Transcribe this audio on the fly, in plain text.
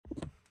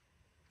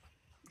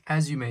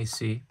As you may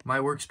see, my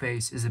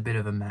workspace is a bit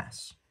of a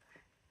mess.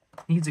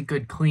 Needs a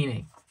good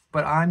cleaning,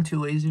 but I'm too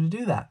lazy to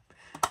do that.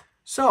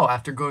 So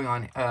after going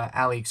on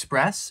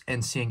AliExpress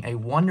and seeing a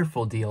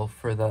wonderful deal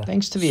for the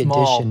Thanks to the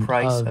small addition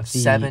price of of the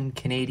 7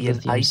 Canadian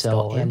lithium ice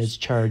cell dollars, and its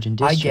charge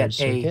and I discharge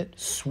get a circuit,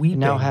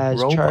 sweeping it now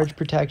has robot. charge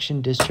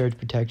protection, discharge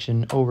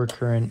protection,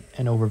 overcurrent,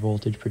 and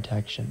overvoltage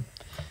protection.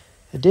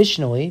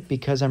 Additionally,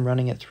 because I'm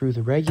running it through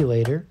the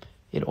regulator,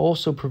 it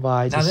also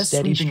provides a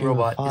steady stream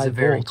of 5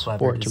 volts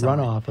for it to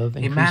run off of,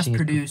 increasing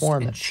its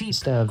performance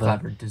instead of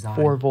a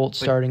 4 volt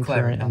starting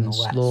current and then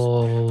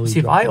slowly See,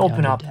 if I dropping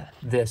open down up to death.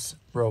 this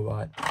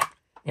robot,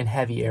 in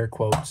heavy air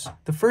quotes,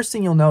 the first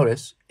thing you'll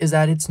notice is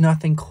that it's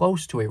nothing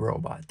close to a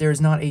robot.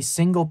 There's not a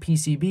single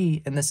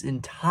PCB in this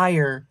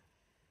entire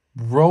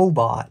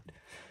robot.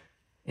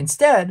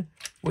 Instead,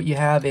 what you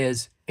have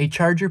is a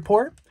charger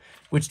port,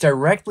 which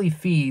directly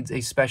feeds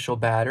a special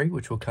battery,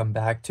 which we'll come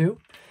back to,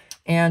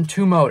 and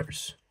 2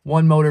 motors.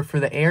 One motor for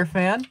the air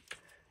fan,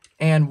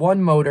 and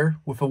one motor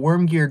with a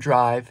worm gear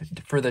drive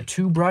for the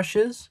 2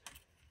 brushes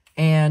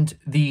and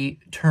the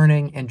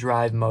turning and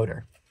drive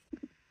motor.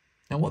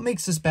 Now, what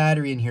makes this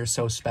battery in here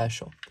so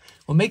special?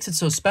 What makes it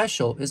so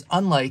special is,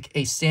 unlike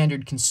a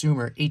standard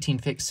consumer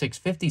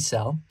 18650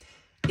 cell,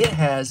 it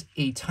has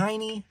a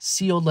tiny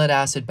sealed lead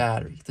acid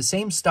battery, the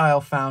same style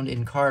found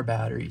in car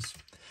batteries.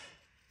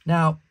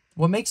 Now,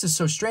 what makes this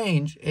so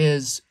strange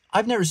is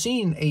I've never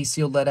seen a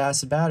sealed lead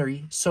acid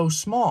battery so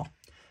small,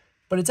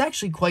 but it's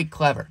actually quite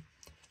clever.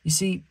 You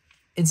see,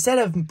 instead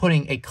of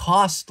putting a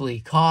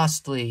costly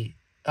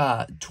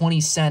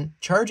 20-cent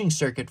charging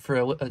circuit for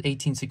an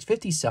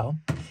 18650 cell,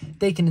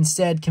 they can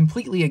instead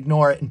completely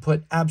ignore it and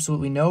put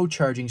absolutely no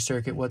charging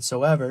circuit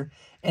whatsoever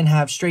and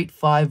have straight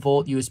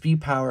 5-volt USB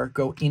power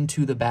go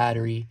into the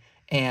battery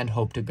and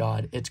hope to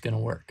God it's going to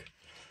work.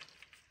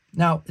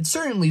 Now, it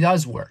certainly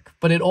does work,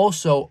 but it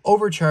also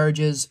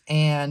overcharges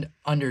and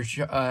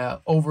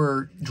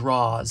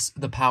overdraws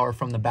the power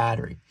from the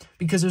battery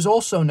because there's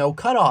also no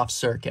cutoff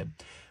circuit,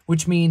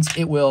 which means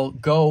it will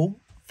go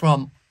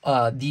from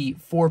the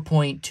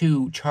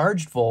 4.2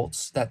 charged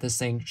volts that this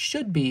thing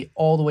should be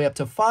all the way up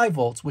to 5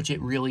 volts, which it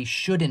really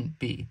shouldn't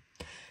be.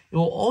 It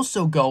will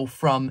also go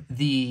from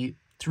the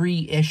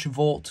 3-ish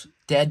volt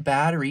dead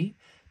battery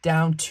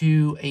down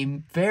to a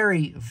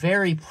very,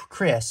 very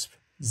crisp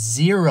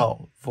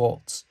 0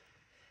 volts.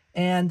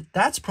 And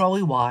that's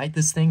probably why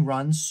this thing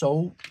runs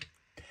so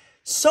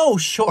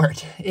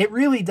short. It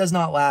really does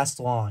not last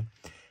long.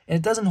 And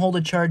it doesn't hold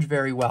a charge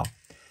very well.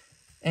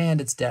 And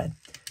it's dead.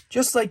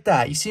 Just like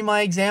that. You see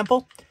my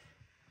example?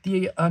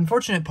 The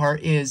unfortunate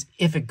part is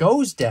if it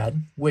goes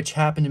dead, which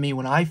happened to me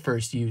when I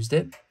first used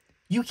it,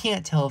 you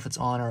can't tell if it's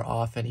on or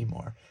off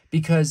anymore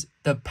because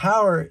the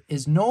power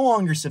is no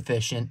longer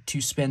sufficient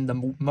to spin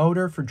the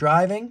motor for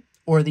driving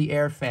or the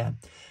air fan,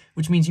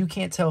 which means you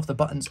can't tell if the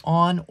button's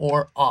on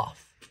or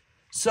off.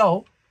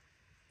 So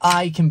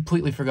I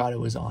completely forgot it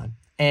was on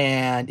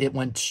and it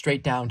went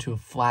straight down to a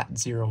flat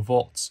 0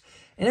 volts.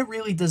 And it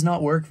really does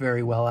not work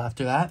very well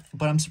after that,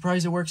 but I'm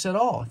surprised it works at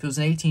all. If it was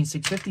an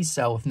 18650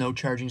 cell with no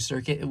charging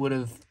circuit, it would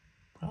have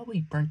probably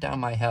burnt down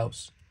my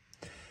house.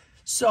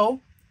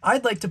 So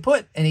I'd like to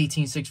put an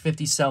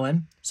 18650 cell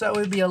in, so that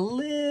would be a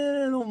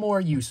little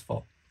more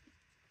useful.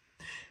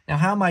 Now,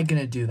 how am I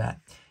going to do that?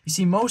 You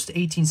see, most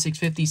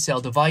 18650 cell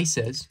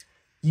devices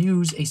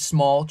use a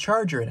small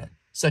charger in it,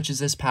 such as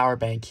this power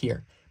bank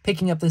here.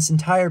 Picking up this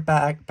entire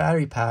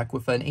battery pack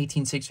with an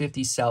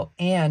 18650 cell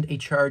and a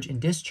charge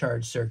and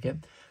discharge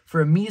circuit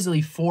for a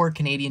measly $4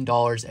 Canadian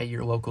at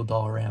your local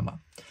Dollarama.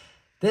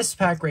 This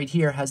pack right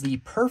here has the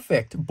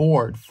perfect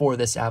board for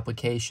this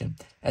application,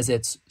 as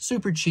it's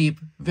super cheap,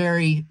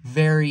 very,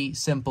 very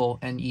simple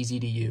and easy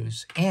to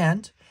use,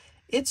 and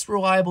it's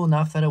reliable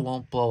enough that it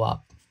won't blow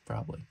up,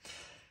 probably.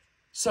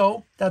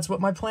 So that's what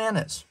my plan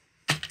is.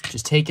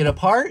 Just take it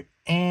apart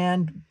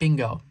and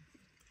bingo.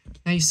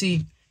 Now you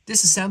see,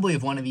 disassembly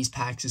of one of these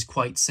packs is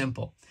quite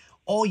simple.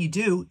 All you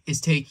do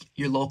is take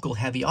your local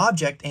heavy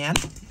object and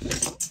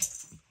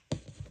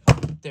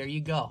there you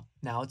go.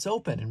 Now it's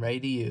open and ready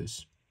to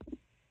use.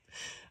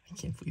 I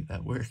can't believe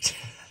that worked.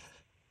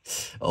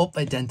 Oh,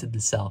 I dented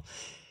the cell.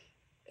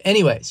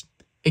 Anyways,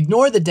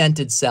 ignore the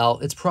dented cell.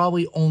 It's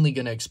probably only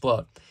going to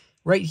explode.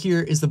 Right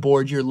here is the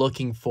board you're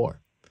looking for.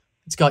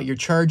 It's got your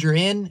charger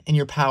in and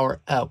your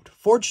power out.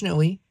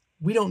 Fortunately,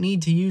 we don't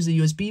need to use a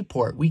USB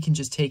port. We can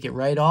just take it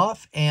right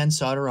off and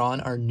solder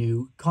on our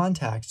new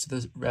contacts to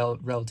the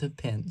relative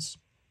pins.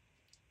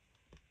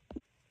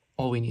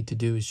 All we need to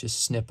do is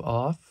just snip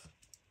off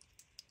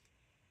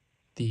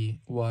the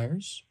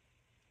wires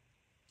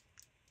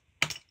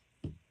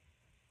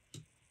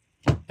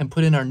and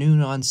put in our new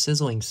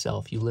non-sizzling cell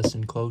if you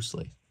listen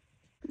closely.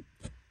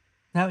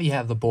 Now that you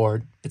have the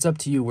board, it's up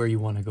to you where you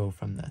want to go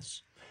from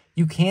this.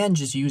 You can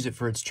just use it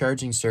for its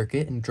charging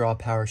circuit and draw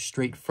power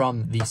straight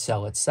from the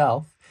cell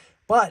itself.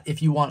 But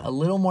if you want a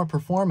little more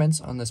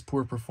performance on this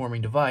poor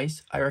performing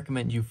device, I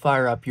recommend you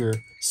fire up your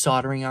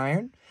soldering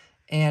iron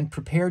and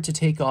prepare to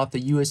take off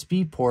the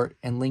USB port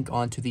and link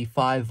onto the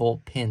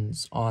 5-volt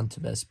pins onto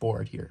this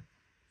board here.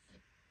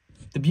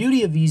 The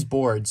beauty of these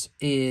boards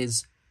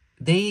is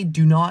they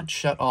do not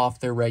shut off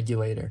their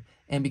regulator.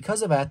 And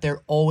because of that,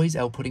 they're always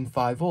outputting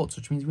 5 volts,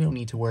 which means we don't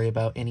need to worry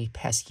about any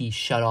pesky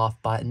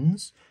shut-off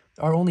buttons.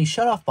 Our only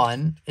shut-off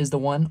button is the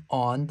one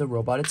on the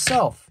robot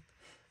itself.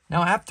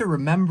 Now, after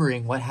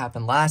remembering what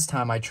happened last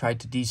time I tried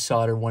to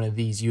desolder one of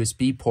these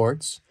USB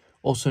ports,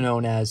 also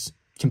known as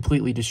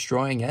completely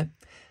destroying it,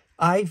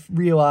 I've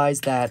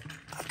realized that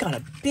I've got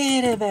a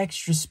bit of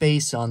extra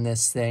space on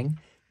this thing.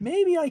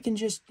 Maybe I can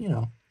just,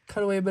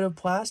 cut away a bit of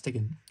plastic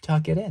and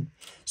tuck it in.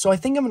 So I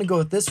think I'm going to go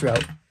with this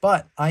route,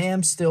 but I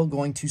am still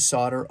going to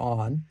solder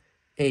on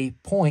a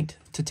point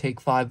to take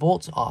 5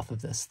 volts off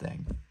of this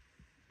thing.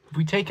 If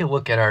we take a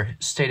look at our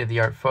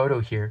state-of-the-art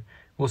photo here,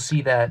 we'll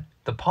see that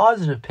the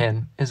positive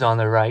pin is on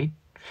the right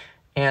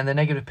and the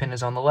negative pin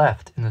is on the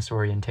left in this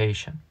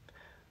orientation.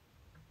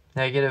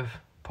 Negative,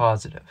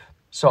 positive.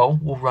 So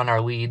we'll run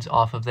our leads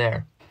off of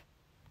there.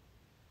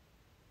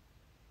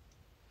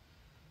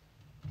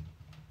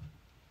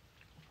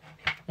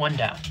 One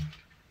down.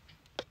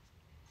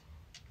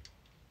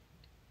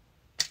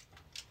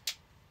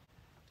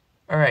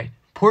 All right,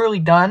 poorly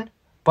done,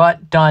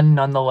 but done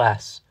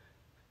nonetheless.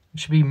 It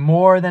should be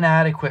more than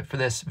adequate for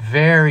this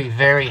very,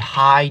 very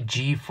high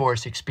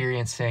G-force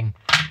experiencing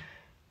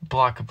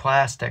block of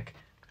plastic.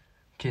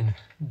 Can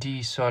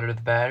desolder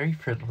the battery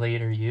for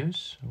later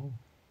use. Ooh.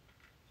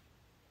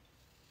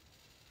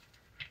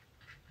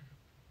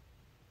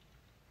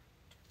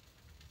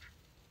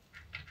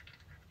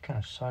 What kind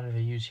of solder do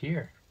I use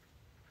here?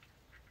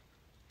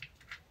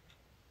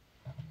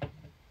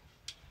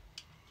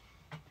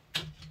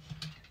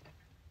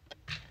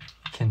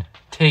 Can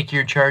take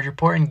your charger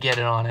port and get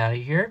it on out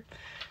of here,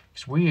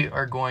 because we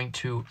are going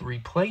to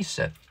replace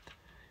it.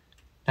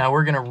 Now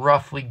we're going to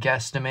roughly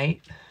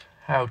guesstimate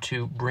how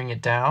to bring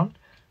it down,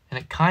 and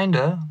it kind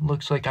of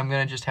looks like I'm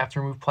going to just have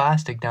to remove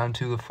plastic down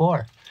to the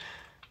floor.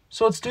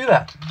 So let's do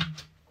that.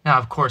 Now,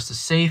 of course, the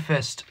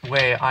safest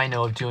way I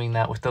know of doing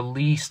that with the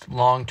least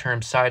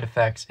long-term side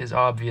effects is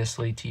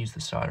obviously to use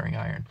the soldering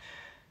iron.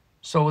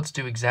 So let's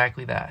do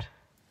exactly that.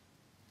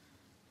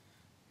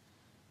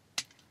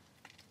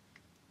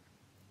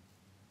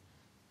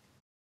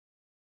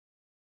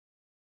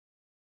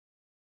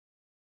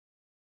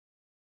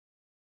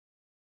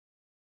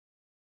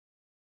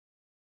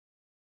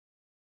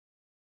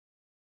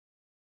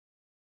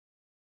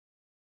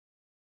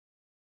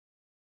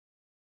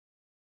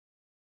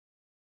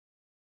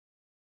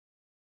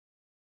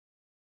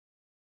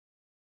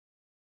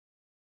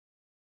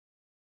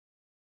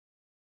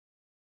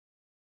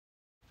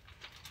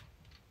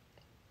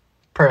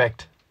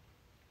 Perfect.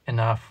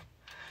 Enough.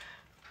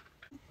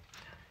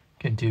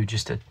 Can do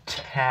just a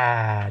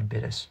tad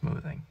bit of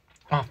smoothing.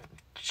 Oh,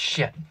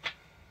 shit.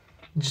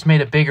 Just made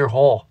a bigger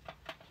hole.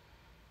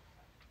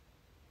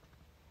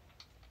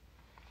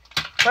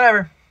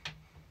 Whatever.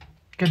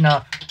 Good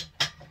enough.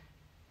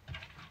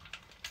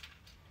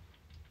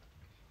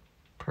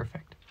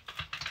 Perfect.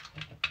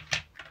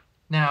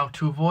 Now,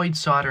 to avoid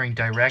soldering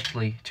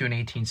directly to an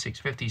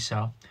 18650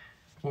 cell,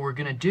 what we're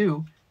going to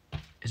do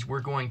is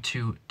we're going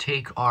to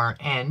take our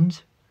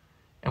end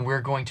and we're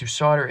going to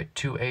solder it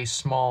to a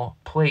small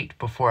plate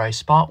before I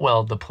spot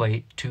weld the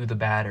plate to the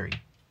battery.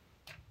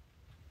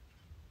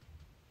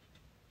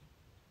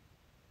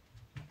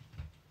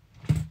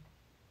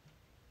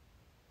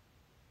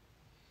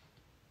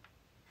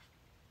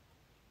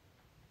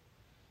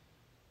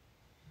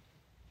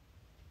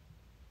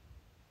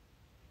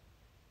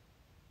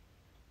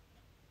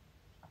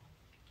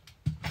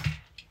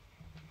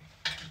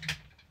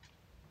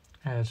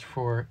 As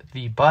for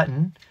the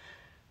button,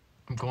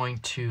 I'm going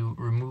to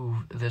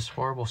remove this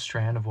horrible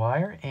strand of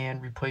wire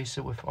and replace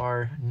it with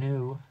our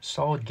new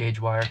solid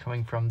gauge wire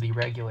coming from the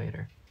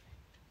regulator.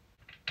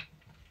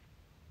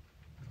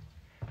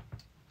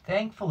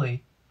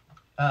 Thankfully,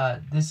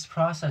 this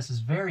process is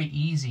very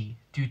easy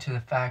due to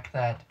the fact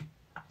that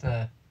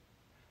the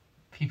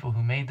people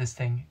who made this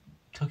thing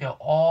took out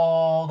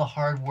all the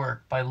hard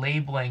work by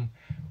labeling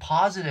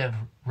positive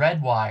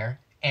red wire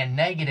and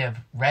negative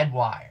red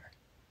wire.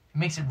 It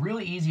makes it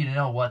really easy to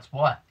know what's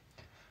what.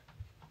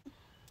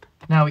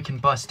 Now we can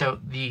bust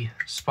out the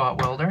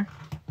spot welder.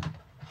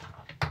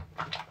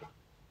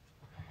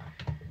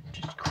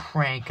 Just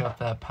crank up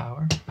that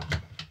power.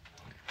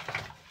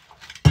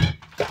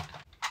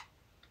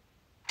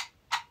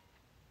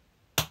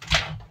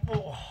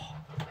 Oh,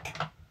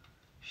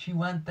 she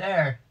went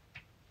there.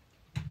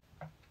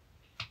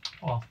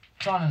 Well,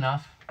 it's on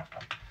enough.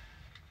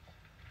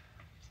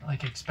 It's not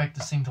like I expect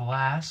this thing to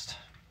last.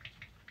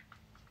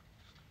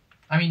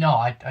 I mean, no,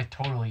 I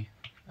totally,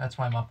 that's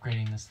why I'm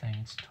upgrading this thing.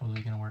 It's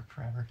totally going to work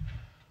forever.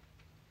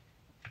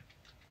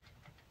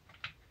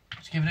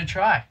 Let's give it a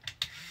try.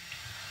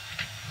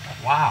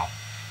 Wow.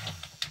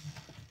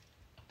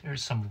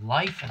 There's some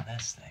life in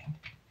this thing.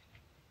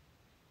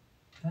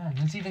 Yeah, and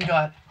it's even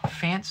got a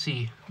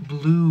fancy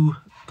blue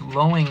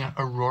glowing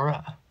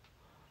aurora.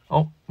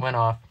 Oh, went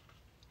off.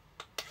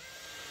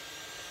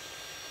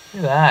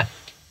 Look at that.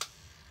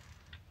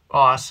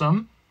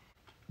 Awesome.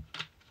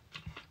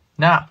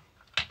 Now,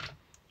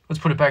 let's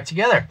put it back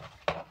together.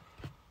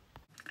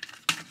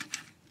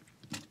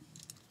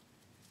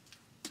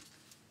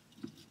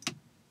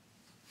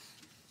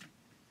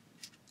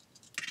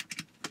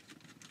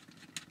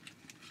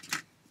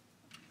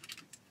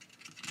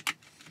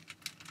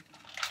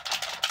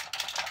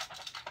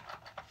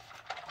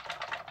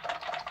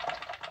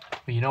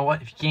 But you know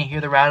what? If you can't hear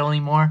the rattle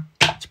anymore,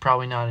 it's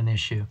probably not an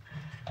issue.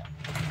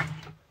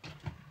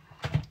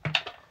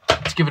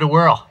 Let's give it a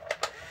whirl.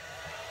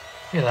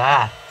 Look at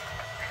that.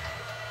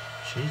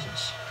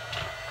 Jesus.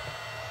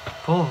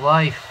 Full of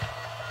life.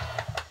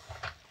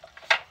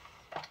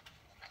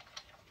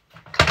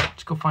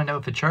 Let's go find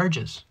out if it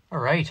charges. All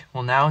right.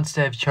 Well, now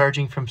instead of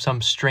charging from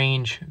some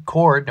strange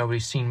cord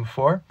nobody's seen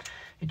before,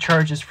 it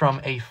charges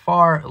from a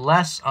far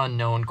less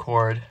unknown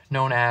cord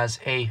known as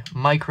a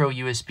micro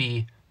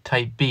USB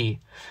Type B,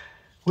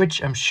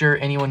 which I'm sure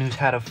anyone who's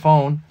had a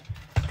phone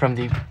from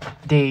the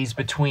days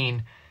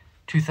between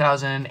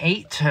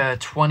 2008 to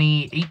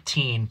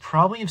 2018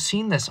 probably have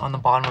seen this on the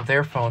bottom of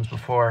their phones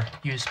before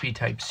USB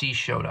Type C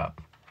showed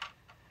up.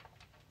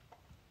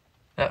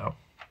 Uh-oh.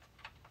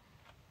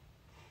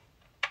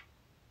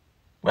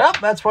 Well,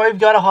 that's why we've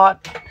got a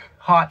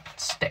hot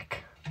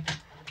stick.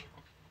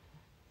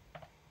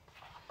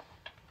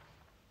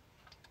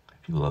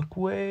 If you look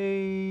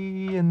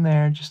way in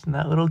there, just in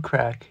that little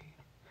crack,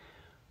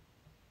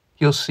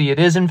 you'll see it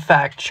is in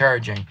fact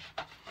charging.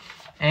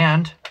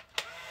 And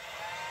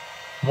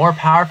more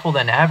powerful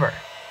than ever.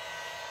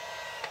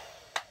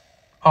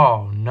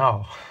 Oh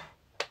no.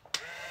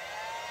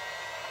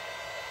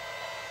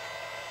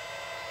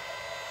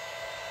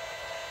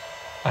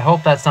 I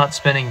hope that's not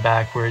spinning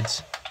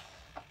backwards.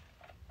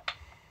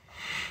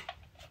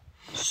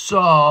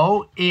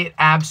 So, it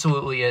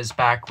absolutely is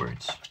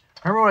backwards.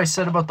 Remember what I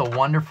said about the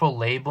wonderful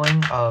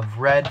labeling of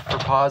red for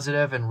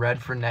positive and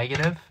red for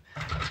negative?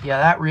 Yeah,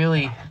 that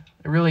really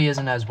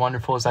isn't as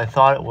wonderful as I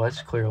thought it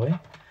was, clearly.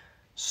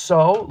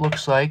 So,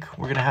 looks like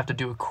we're going to have to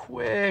do a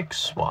quick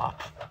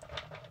swap.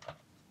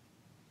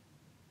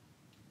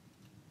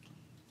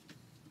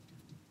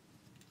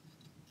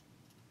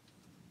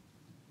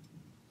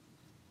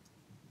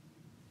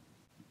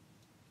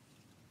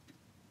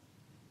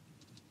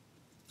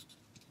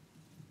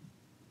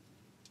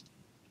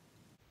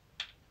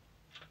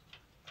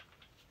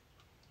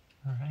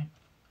 All right.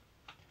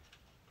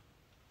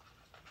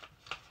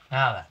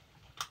 Now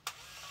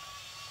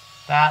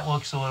that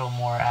looks a little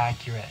more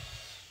accurate.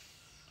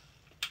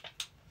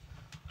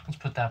 Let's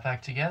put that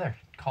back together.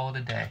 Call it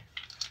a day.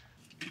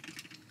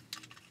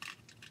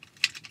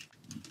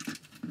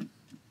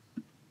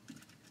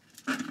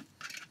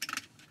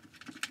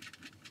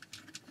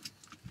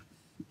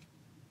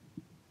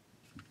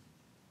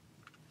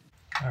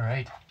 All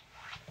right.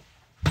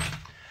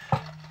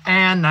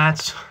 And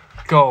that's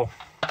go.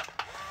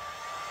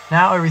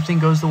 Now everything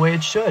goes the way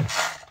it should.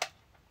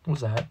 What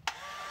was that?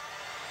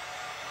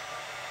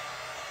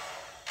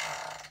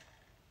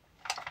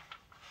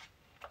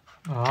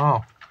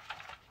 Oh.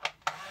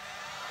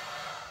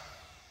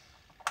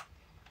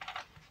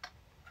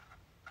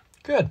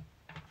 Good.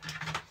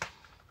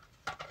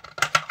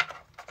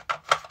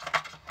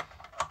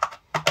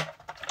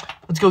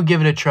 Let's go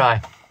give it a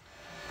try.